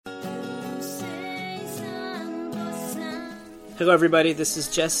Hello everybody, this is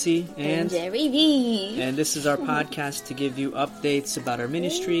Jesse and Jerry V. And this is our podcast to give you updates about our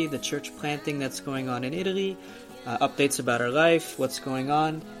ministry, the church planting that's going on in Italy, updates about our life, what's going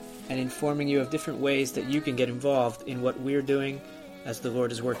on, and informing you of different ways that you can get involved in what we're doing as the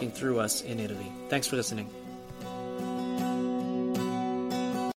Lord is working through us in Italy. Thanks for listening.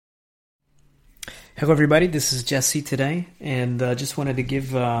 Hello everybody, this is Jesse today, and just wanted to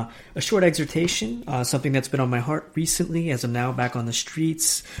give a short exhortation, something that's been on my heart recently as I'm now back on the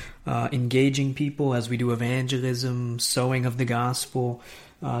streets, engaging people as we do evangelism, sowing of the gospel,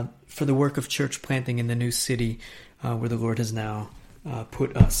 for the work of church planting in the new city where the Lord has now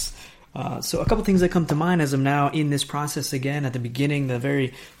put us. So a couple things that come to mind as I'm now in this process again. At the beginning, the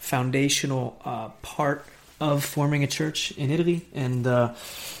very foundational part of forming a church in Italy, and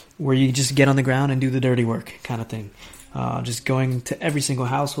where you just get on the ground and do the dirty work kind of thing. Just going to every single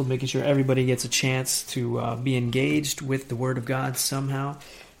household, making sure everybody gets a chance to be engaged with the Word of God somehow,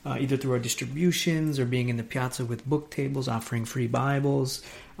 either through our distributions or being in the piazza with book tables, offering free Bibles,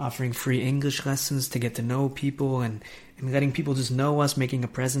 offering free English lessons to get to know people, and letting people just know us, making a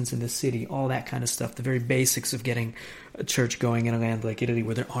presence in the city, all that kind of stuff, the very basics of getting a church going in a land like Italy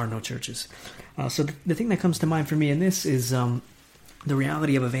where there are no churches. So the thing that comes to mind for me in this is the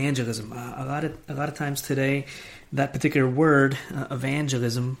reality of evangelism. A lot of times today, that particular word,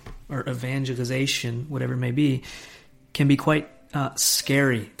 evangelism or evangelization, whatever it may be, can be quite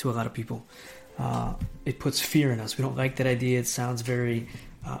scary to a lot of people. It puts fear in us. We don't like that idea. It sounds very,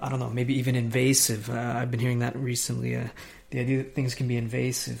 maybe even invasive. I've been hearing that recently, the idea that things can be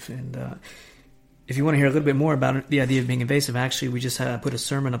invasive. And if you want to hear a little bit more about the idea of being invasive, actually, we just put a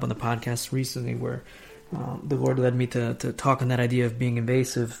sermon up on the podcast recently where the Lord led me to talk on that idea of being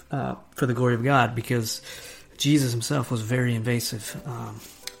invasive for the glory of God, because Jesus himself was very invasive.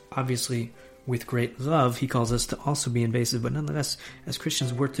 Obviously, with great love, he calls us to also be invasive, but nonetheless, as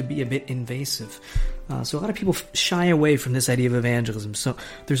Christians, we're to be a bit invasive. So a lot of people shy away from this idea of evangelism. So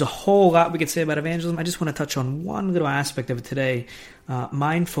there's a whole lot we could say about evangelism. I just want to touch on one little aspect of it today,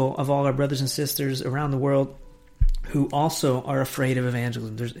 mindful of all our brothers and sisters around the world who also are afraid of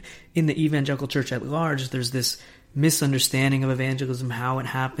evangelism. In the evangelical church at large, there's this misunderstanding of evangelism, how it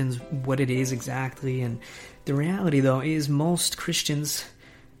happens, what it is exactly. And the reality, though, is most Christians,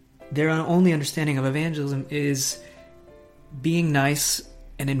 their only understanding of evangelism is being nice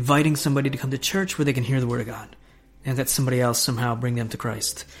and inviting somebody to come to church where they can hear the Word of God, and that somebody else somehow bring them to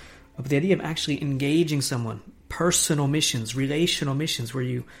Christ. But the idea of actually engaging someone, personal missions, relational missions, where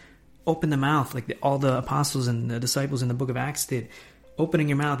you open the mouth like all the apostles and the disciples in the book of Acts did, opening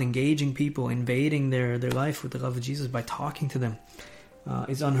your mouth, engaging people, invading their life with the love of Jesus by talking to them,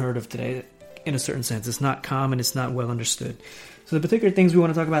 is unheard of today in a certain sense. It's not common, it's not well understood. So the particular things we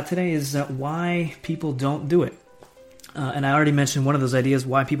want to talk about today is why people don't do it. And I already mentioned one of those ideas,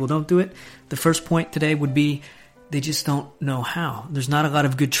 why people don't do it. The first point today would be they just don't know how. There's not a lot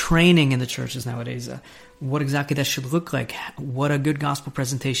of good training in the churches nowadays. What exactly that should look like, what a good gospel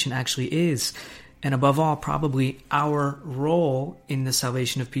presentation actually is, and above all, probably our role in the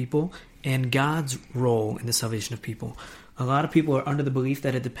salvation of people and God's role in the salvation of people. A lot of people are under the belief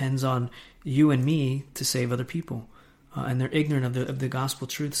that it depends on you and me to save other people, and they're ignorant of the gospel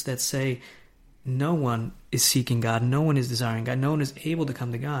truths that say no one is seeking God, no one is desiring God, no one is able to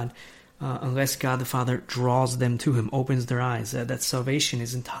come to God unless God the Father draws them to Him, opens their eyes. That salvation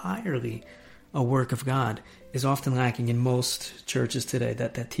is entirely a work of God, is often lacking in most churches today,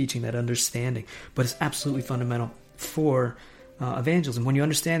 that teaching, that understanding. But it's absolutely fundamental for evangelism. When you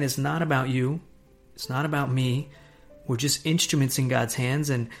understand it's not about you, it's not about me, we're just instruments in God's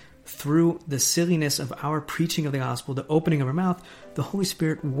hands, and through the silliness of our preaching of the gospel, the opening of our mouth, the Holy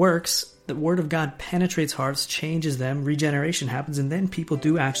Spirit works, the Word of God penetrates hearts, changes them, regeneration happens, and then people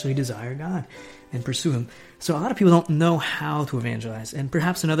do actually desire God and pursue Him. So a lot of people don't know how to evangelize, and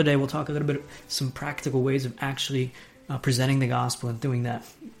perhaps another day we'll talk a little bit of some practical ways of actually presenting the gospel and doing that.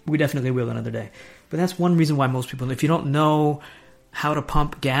 We definitely will another day. But that's one reason why most people, if you don't know how to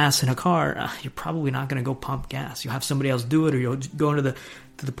pump gas in a car, you're probably not going to go pump gas. You'll have somebody else do it, or you'll go into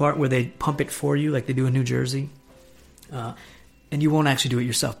the part where they pump it for you, like they do in New Jersey, and you won't actually do it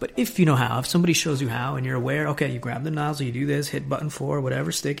yourself. But if you know how, if somebody shows you how, and you're aware, okay, you grab the nozzle, you do this, hit button 4,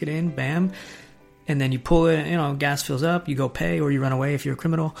 whatever, stick it in, bam, and then you pull it, gas fills up, you go pay, or you run away if you're a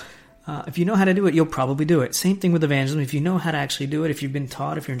criminal. If you know how to do it, you'll probably do it. Same thing with evangelism. If you know how to actually do it, if you've been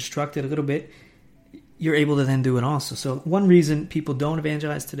taught, if you're instructed a little bit, you're able to then do it also. So one reason people don't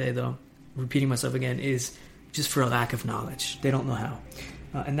evangelize today, though, repeating myself again, is just for a lack of knowledge. They don't know how.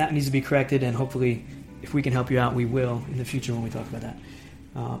 And that needs to be corrected, and hopefully, if we can help you out, we will in the future when we talk about that.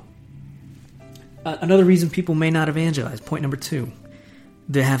 Another reason people may not evangelize, point number 2,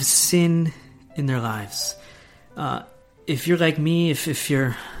 they have sin in their lives. If you're like me, if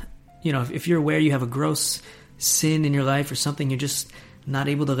you're aware you have a gross sin in your life or something you're just not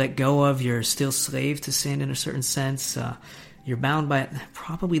able to let go of, you're still slave to sin in a certain sense, you're bound by it,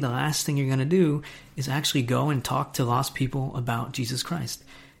 probably the last thing you're going to do is actually go and talk to lost people about Jesus Christ.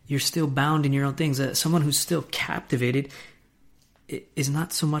 You're still bound in your own things. Someone who's still captivated is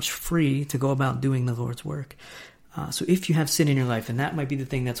not so much free to go about doing the Lord's work. So if you have sin in your life, and that might be the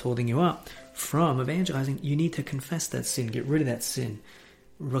thing that's holding you up from evangelizing, you need to confess that sin, get rid of that sin,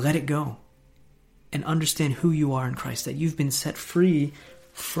 let it go, and understand who you are in Christ, that you've been set free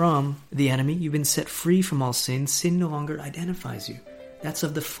from the enemy, you've been set free from all sin. Sin no longer identifies you. That's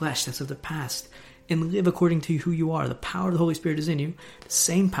of the flesh, that's of the past. And live according to who you are. The power of the Holy Spirit is in you. The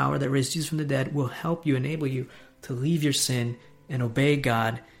same power that raised Jesus from the dead will help you, enable you to leave your sin and obey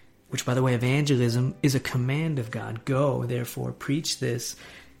God, which, by the way, evangelism is a command of God. Go, therefore, preach this.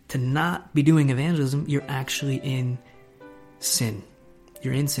 To not be doing evangelism, you're actually in sin.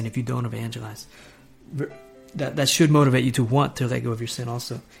 You're in sin if you don't evangelize. That should motivate you to want to let go of your sin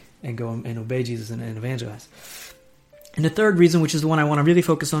also and go and obey Jesus and evangelize. And the third reason, which is the one I want to really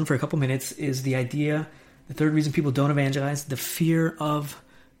focus on for a couple minutes, is the third reason people don't evangelize, the fear of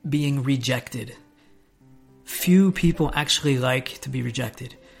being rejected. Few people actually like to be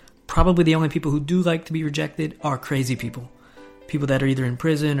rejected. Probably the only people who do like to be rejected are crazy people. People that are either in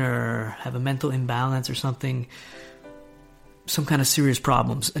prison or have a mental imbalance or something, some kind of serious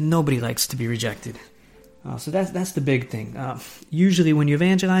problems, and nobody likes to be rejected. So that's the big thing. Usually when you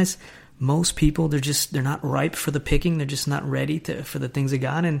evangelize, most people, they're not ripe for the picking. They're just not ready for the things of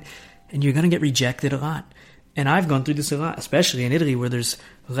God, and you're going to get rejected a lot. And I've gone through this a lot, especially in Italy, where there's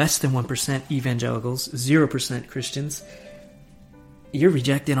less than 1% evangelicals, 0% Christians. You're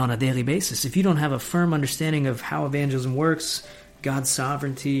rejected on a daily basis. If you don't have a firm understanding of how evangelism works, God's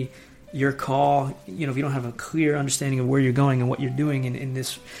sovereignty, your call, if you don't have a clear understanding of where you're going and what you're doing in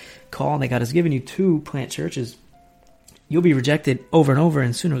this call that God has given you to plant churches, you'll be rejected over and over,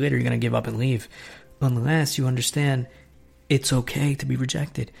 and sooner or later you're going to give up and leave, unless you understand it's okay to be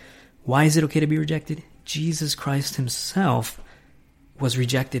rejected. Why is it okay to be rejected? Jesus Christ himself was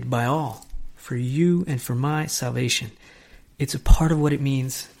rejected by all for you and for my salvation. It's a part of what it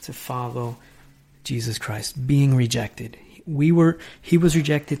means to follow Jesus Christ, being rejected. He was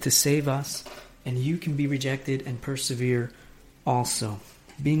rejected to save us, and you can be rejected and persevere also.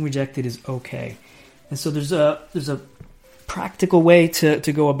 Being rejected is okay. And so there's a practical way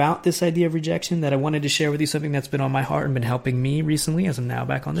to go about this idea of rejection that I wanted to share with you, something that's been on my heart and been helping me recently as I'm now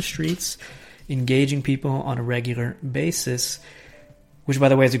back on the streets, engaging people on a regular basis, which, by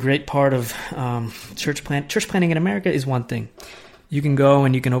the way, is a great part of church planting. Church planting in America is one thing. You can go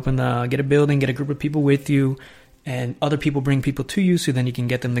and you can get a building, get a group of people with you, and other people bring people to you, so then you can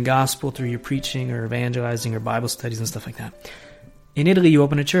get them the gospel through your preaching or evangelizing or Bible studies and stuff like that. In Italy, you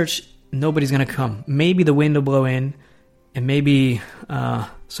open a church, nobody's going to come. Maybe the wind will blow in, and maybe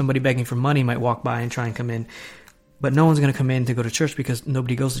somebody begging for money might walk by and try and come in. But no one's going to come in to go to church because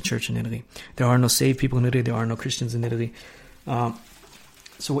nobody goes to church in Italy. There are no saved people in Italy. There are no Christians in Italy.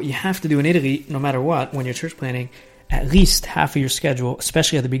 So what you have to do in Italy, no matter what, when you're church planting, at least half of your schedule,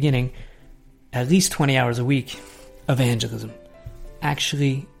 especially at the beginning, at least 20 hours a week, evangelism.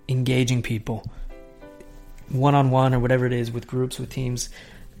 Actually engaging people, one-on-one or whatever it is, with groups, with teams.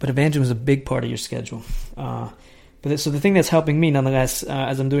 But evangelism is a big part of your schedule. So the thing that's helping me, nonetheless,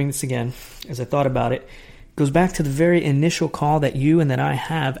 as I'm doing this again, as I thought about it, goes back to the very initial call that you and that I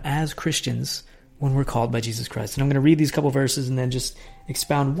have as Christians when we're called by Jesus Christ. And I'm going to read these couple verses and then just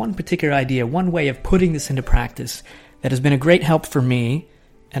expound one particular idea, one way of putting this into practice that has been a great help for me,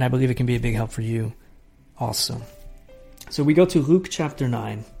 and I believe it can be a big help for you also. So we go to Luke chapter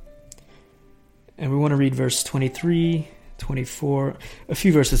 9, and we want to read verse 23, 24, a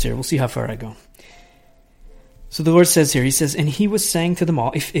few verses here. We'll see how far I go. So the Lord says here, he says, "And he was saying to them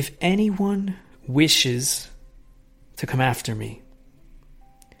all, if anyone wishes to come after me,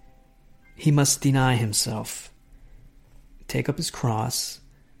 he must deny himself, take up his cross,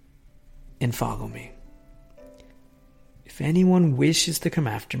 and follow me." If anyone wishes to come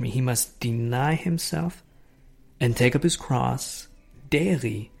after me, he must deny himself and take up his cross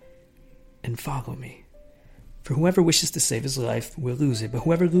daily and follow me. For whoever wishes to save his life will lose it, but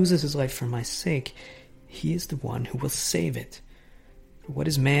whoever loses his life for my sake, he is the one who will save it. For what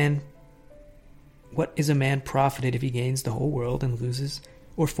is a man profited if he gains the whole world and loses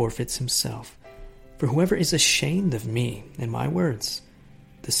or forfeits himself? For whoever is ashamed of me and my words,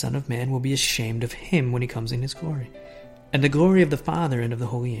 the Son of Man will be ashamed of him when he comes in his glory, and the glory of the Father and of the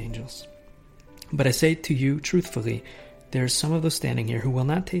holy angels. But I say to you truthfully, there are some of those standing here who will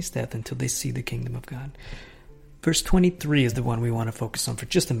not taste death until they see the kingdom of God. Verse 23 is the one we want to focus on for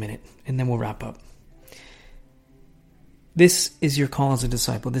just a minute, and then we'll wrap up. This is your call as a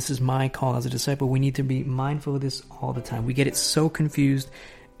disciple. This is my call as a disciple. We need to be mindful of this all the time. We get it so confused,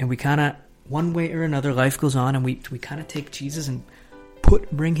 and we kind of, one way or another, life goes on, and we kind of take Jesus and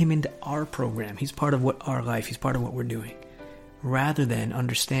bring him into our program. He's part of our life. He's part of what we're doing. Rather than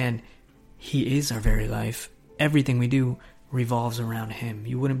understand he is our very life. Everything we do revolves around him.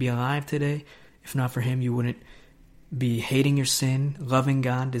 You wouldn't be alive today if not for him. You wouldn't be hating your sin, loving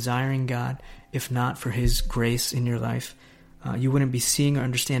God, desiring God, if not for his grace in your life. You wouldn't be seeing or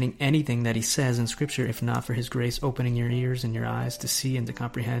understanding anything that he says in Scripture if not for his grace opening your ears and your eyes to see and to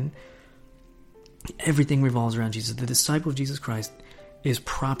comprehend. Everything revolves around Jesus. The disciple of Jesus Christ is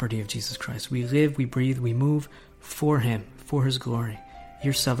property of Jesus Christ. We live, we breathe, we move for him, for his glory.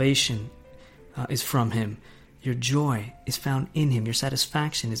 Your salvation is from him. Your joy is found in him. Your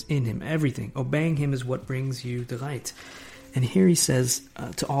satisfaction is in him. Everything. Obeying him is what brings you delight. And here he says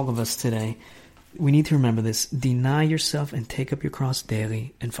to all of us today, we need to remember this: deny yourself and take up your cross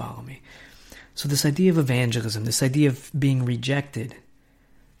daily and follow me. So this idea of evangelism, this idea of being rejected,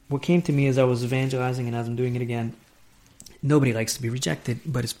 what came to me as I was evangelizing and as I'm doing it again, nobody likes to be rejected,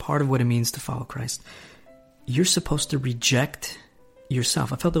 but it's part of what it means to follow Christ. You're supposed to reject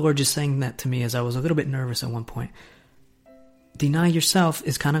yourself. I felt the Lord just saying that to me as I was a little bit nervous at one point. Deny yourself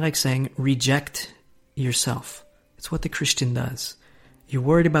is kind of like saying reject yourself. It's what the Christian does. You're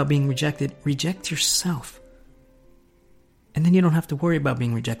worried about being rejected, reject yourself. And then you don't have to worry about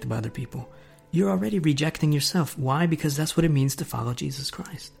being rejected by other people. You're already rejecting yourself. Why? Because that's what it means to follow Jesus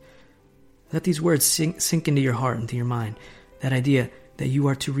Christ. Let these words sink into your heart, into your mind. That idea that you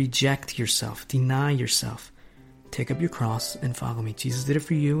are to reject yourself, deny yourself. Take up your cross and follow me. Jesus did it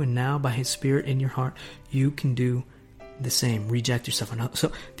for you, and now by his Spirit in your heart, you can do the same. Reject yourself.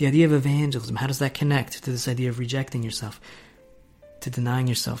 So the idea of evangelism, how does that connect to this idea of rejecting yourself, to denying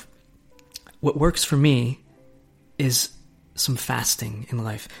yourself? What works for me is some fasting in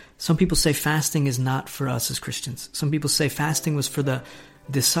life. Some people say fasting is not for us as Christians. Some people say fasting was for the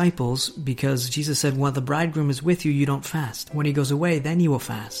disciples because Jesus said, when the bridegroom is with you, you don't fast. When he goes away, then you will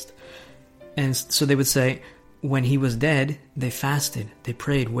fast. And so they would say, when he was dead, they fasted, they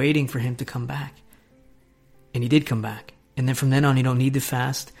prayed, waiting for him to come back. And he did come back. And then from then on, you don't need to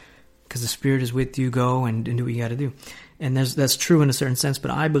fast because the Spirit is with you. Go and do what you got to do. And that's true in a certain sense,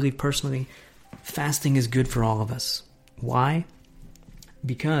 but I believe personally, fasting is good for all of us. Why?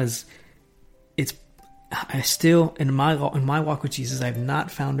 Because I still, in my walk with Jesus, I have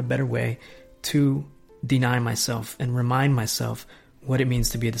not found a better way to deny myself and remind myself what it means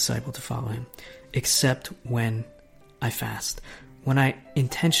to be a disciple, to follow him, except when I fast. When I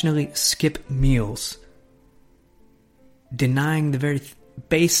intentionally skip meals, denying the very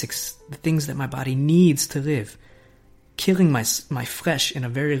basics, the things that my body needs to live, killing my flesh in a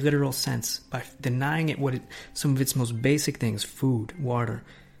very literal sense by denying it some of its most basic things, food, water.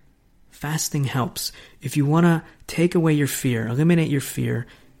 Fasting helps. If you want to take away your fear, eliminate your fear,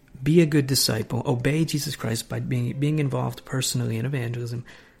 be a good disciple, obey Jesus Christ by being involved personally in evangelism,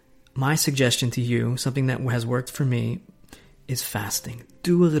 my suggestion to you, something that has worked for me, is fasting.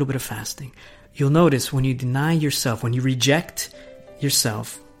 Do a little bit of fasting. You'll notice when you deny yourself, when you reject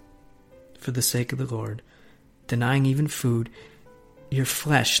yourself for the sake of the Lord, denying even food, your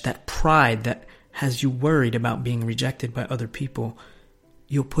flesh, that pride that has you worried about being rejected by other people,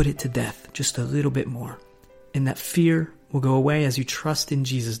 you'll put it to death just a little bit more. And that fear will go away as you trust in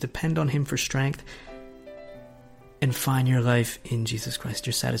Jesus, depend on him for strength, and find your life in Jesus Christ,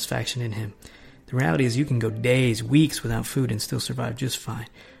 your satisfaction in him. The reality is you can go days, weeks without food and still survive just fine.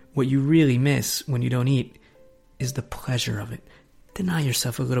 What you really miss when you don't eat is the pleasure of it. Deny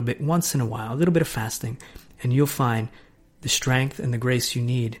yourself a little bit once in a while, a little bit of fasting, and you'll find the strength and the grace you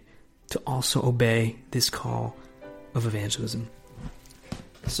need to also obey this call of evangelism.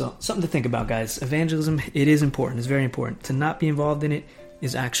 So, something to think about, guys. Evangelism, it is important. It's very important. To not be involved in it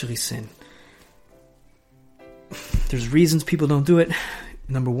is actually sin. There's reasons people don't do it.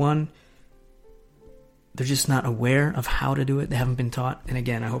 Number one, they're just not aware of how to do it. They haven't been taught. And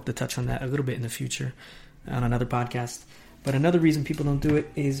again, I hope to touch on that a little bit in the future on another podcast. But another reason people don't do it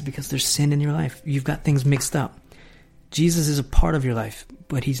is because there's sin in your life. You've got things mixed up. Jesus is a part of your life,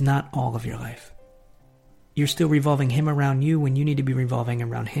 but he's not all of your life. You're still revolving him around you when you need to be revolving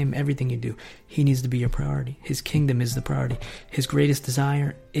around him. Everything you do, he needs to be your priority. His kingdom is the priority. His greatest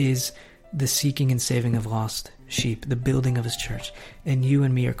desire is the seeking and saving of lost sheep, the building of his church. And you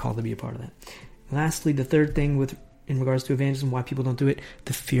and me are called to be a part of that. Lastly, the third thing in regards to evangelism, why people don't do it,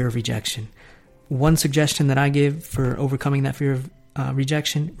 the fear of rejection. one suggestion that I give for overcoming that fear of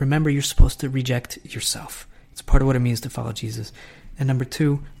rejection, remember you're supposed to reject yourself. It's part of what it means to follow Jesus. And number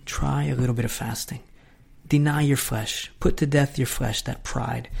 2, try a little bit of fasting. Deny your flesh. Put to death your flesh, that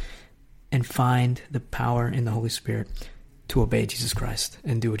pride, and find the power in the Holy Spirit to obey Jesus Christ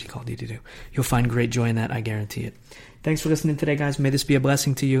and do what he called you to do. You'll find great joy in that, I guarantee it. Thanks for listening today, guys. May this be a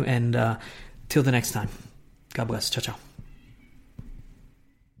blessing to you, and till the next time, God bless. Ciao, ciao.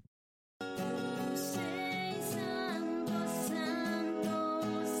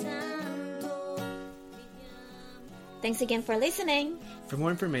 Thanks again for listening. For more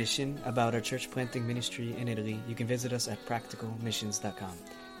information about our church planting ministry in Italy, you can visit us at practicalmissions.com.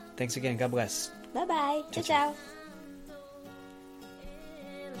 Thanks again. God bless. Bye-bye. Ciao, ciao.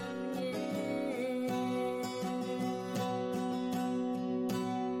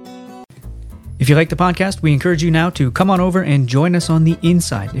 If you like the podcast, we encourage you now to come on over and join us on the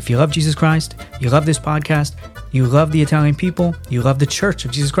inside. If you love Jesus Christ, you love this podcast, you love the Italian people, you love the Church of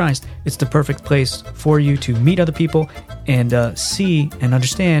Jesus Christ, it's the perfect place for you to meet other people and see and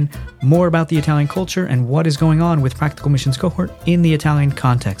understand more about the Italian culture and what is going on with Practical Missions Cohort in the Italian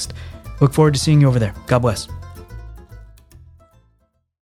context. Look forward to seeing you over there. God bless.